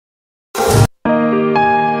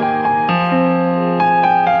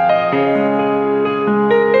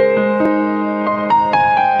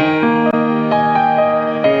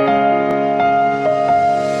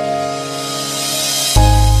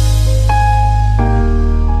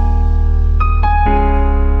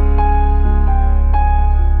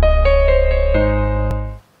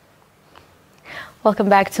Welcome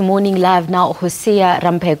back to Morning Live. Now, Hosea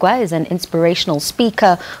Ramphekwa is an inspirational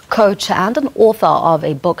speaker, coach, and an author of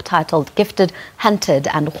a book titled Gifted, Hunted,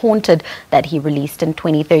 and Haunted that he released in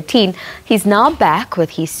 2013. He's now back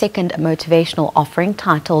with his second motivational offering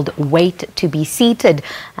titled Wait to be Seated.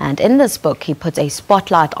 And in this book, he puts a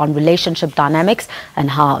spotlight on relationship dynamics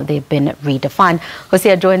and how they've been redefined.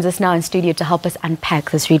 Hosea joins us now in studio to help us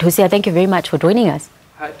unpack this read. Hosea, thank you very much for joining us.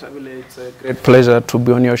 Hi, Tabile. It's a great pleasure to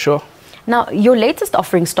be on your show. Now, your latest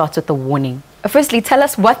offering starts with a warning. Firstly, tell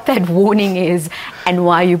us what that warning is and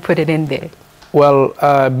why you put it in there. Well,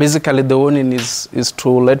 basically the warning is to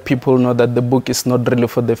let people know that the book is not really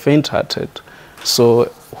for the faint-hearted. So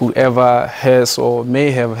whoever has or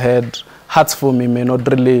may have had Hearts for Me may not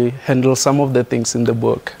really handle some of the things in the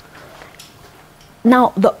book.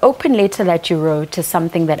 Now, the open letter that you wrote is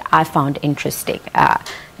something that I found interesting,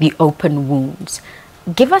 the open wounds.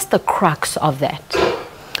 Give us the crux of that.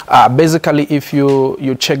 Basically, if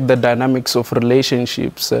you check the dynamics of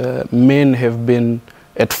relationships, men have been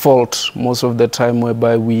at fault most of the time,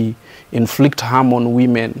 whereby we inflict harm on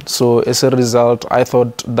women. So as a result, I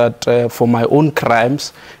thought that for my own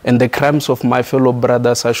crimes and the crimes of my fellow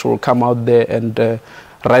brothers, I should come out there and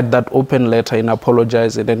write that open letter and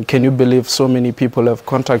apologize it. And can you believe so many people have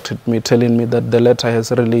contacted me telling me that the letter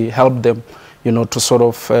has really helped them, you know, to sort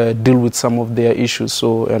of deal with some of their issues.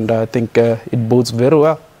 So, and I think it bodes very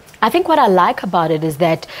well. I think what I like about it is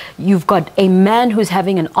that you've got a man who's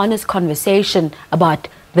having an honest conversation about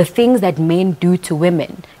the things that men do to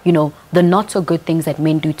women, you know, the not so good things that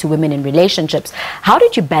men do to women in relationships. How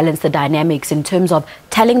did you balance the dynamics in terms of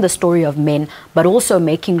telling the story of men, but also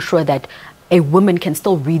making sure that a woman can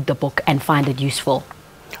still read the book and find it useful?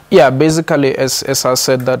 Yeah, basically, as I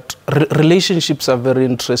said, that relationships are very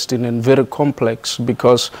interesting and very complex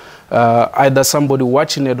because either somebody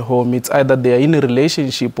watching at home, it's either they are in a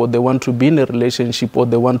relationship or they want to be in a relationship or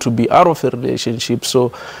they want to be out of a relationship.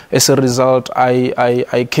 So as a result,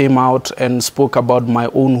 I came out and spoke about my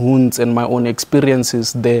own wounds and my own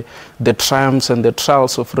experiences, the triumphs and the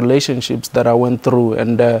trials of relationships that I went through.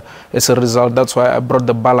 And as a result, that's why I brought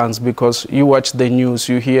the balance, because you watch the news,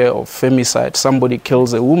 you hear of femicide, somebody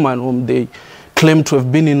kills a woman whom they claim to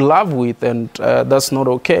have been in love with, and that's not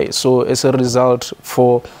okay. So as a result,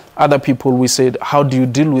 for other people, we said, how do you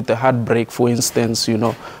deal with the heartbreak, for instance, you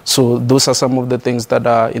know? So those are some of the things that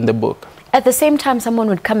are in the book. At the same time, someone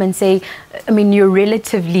would come and say, I mean, you're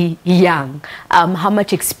relatively young. How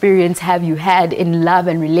much experience have you had in love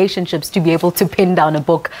and relationships to be able to pin down a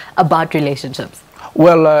book about relationships?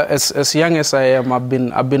 Well, as young as I am, I've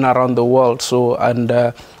been around the world, so, and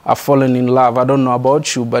I've fallen in love. I don't know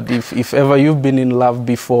about you, but if ever you've been in love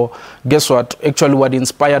before, guess what? Actually, what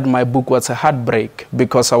inspired my book was a heartbreak,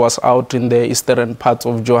 because I was out in the eastern parts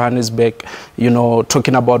of Johannesburg, you know,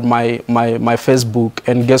 talking about my Facebook,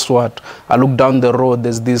 and guess what? I look down the road,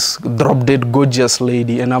 there's this drop-dead gorgeous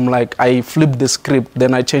lady, and I'm like, I flipped the script,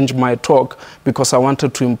 then I changed my talk because I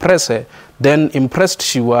wanted to impress her. Then impressed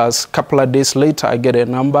she was. A couple of days later, I get a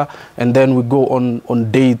number, and then we go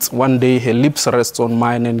on dates. One day, her lips rests on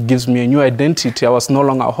mine and gives me a new identity. I was no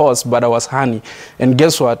longer a horse, but I was honey. And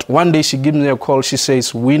guess what? One day, she gives me a call. She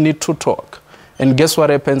says, we need to talk. And guess what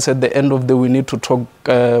happens at the end of the we need to talk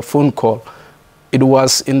phone call? It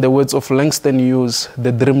was, in the words of Langston Hughes,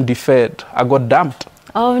 the dream deferred. I got dumped.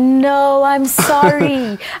 Oh no, I'm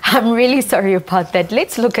sorry. I'm really sorry about that.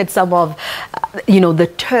 Let's look at some of, you know, the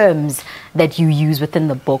terms that you use within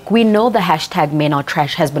the book. We know the hashtag Men Are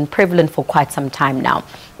Trash has been prevalent for quite some time now.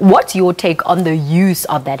 What's your take on the use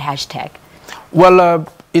of that hashtag? Well,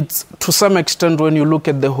 it's to some extent, when you look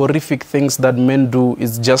at the horrific things that men do,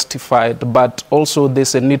 is justified, but also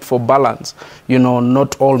there's a need for balance. You know,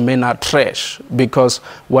 not all men are trash, because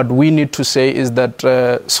what we need to say is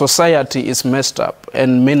that society is messed up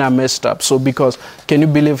and men are messed up. So because, can you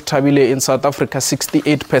believe, Tabile, in South Africa,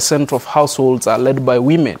 68% of households are led by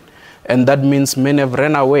women. And that means men have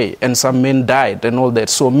run away and some men died and all that.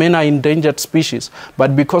 So men are endangered species.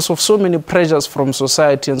 But because of so many pressures from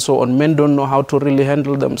society and so on, men don't know how to really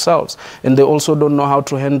handle themselves. And they also don't know how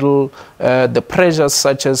to handle the pressures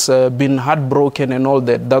such as being heartbroken and all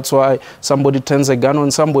that. That's why somebody turns a gun on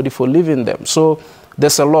somebody for leaving them. So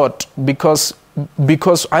there's a lot, because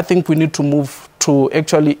I think we need to move to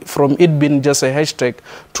actually, from it being just a hashtag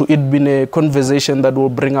to it being a conversation that will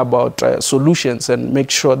bring about solutions and make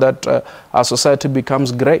sure that our society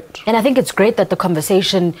becomes great. And I think it's great that the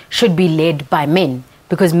conversation should be led by men,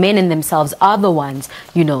 because men in themselves are the ones,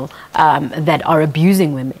 you know, that are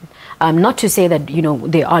abusing women. Not to say that, you know,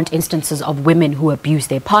 there aren't instances of women who abuse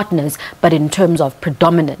their partners, but in terms of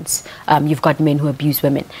predominance, you've got men who abuse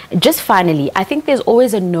women. Just finally, I think there's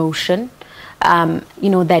always a notion you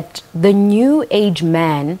know, that the new age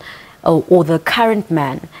man or the current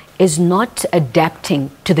man is not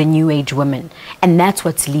adapting to the new age women, and that's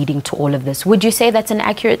what's leading to all of this. Would you say that's an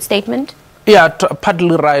accurate statement? Yeah,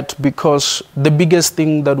 partly right, because the biggest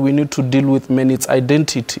thing that we need to deal with, men, is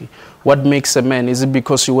identity. What makes a man? Is it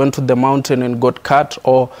because you went to the mountain and got cut?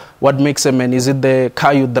 Or what makes a man? Is it the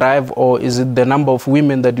car you drive? Or is it the number of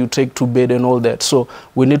women that you take to bed and all that? So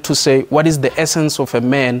we need to say, what is the essence of a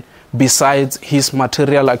man besides his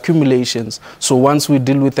material accumulations? So once we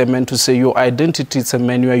deal with a man, to say your identity is a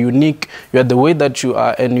man, you are unique, you are the way that you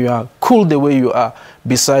are, and you are cool the way you are.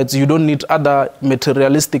 Besides, you don't need other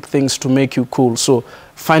materialistic things to make you cool. So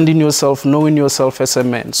finding yourself, knowing yourself as a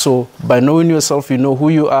man. So by knowing yourself, you know who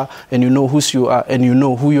you are, and you know whose you are, and you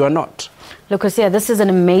know who you are not. Look, Hosea, this is an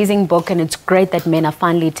amazing book, and it's great that men are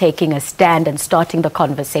finally taking a stand and starting the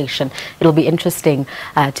conversation. It'll be interesting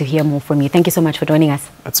to hear more from you. Thank you so much for joining us.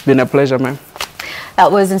 It's been a pleasure, ma'am.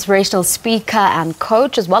 That was inspirational speaker and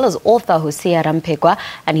coach, as well as author Hosea Ramphekwa,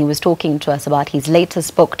 and he was talking to us about his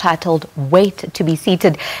latest book titled Wait to be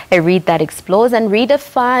Seated, a read that explores and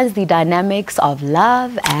redefines the dynamics of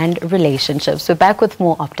love and relationships. We're back with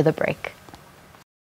more after the break.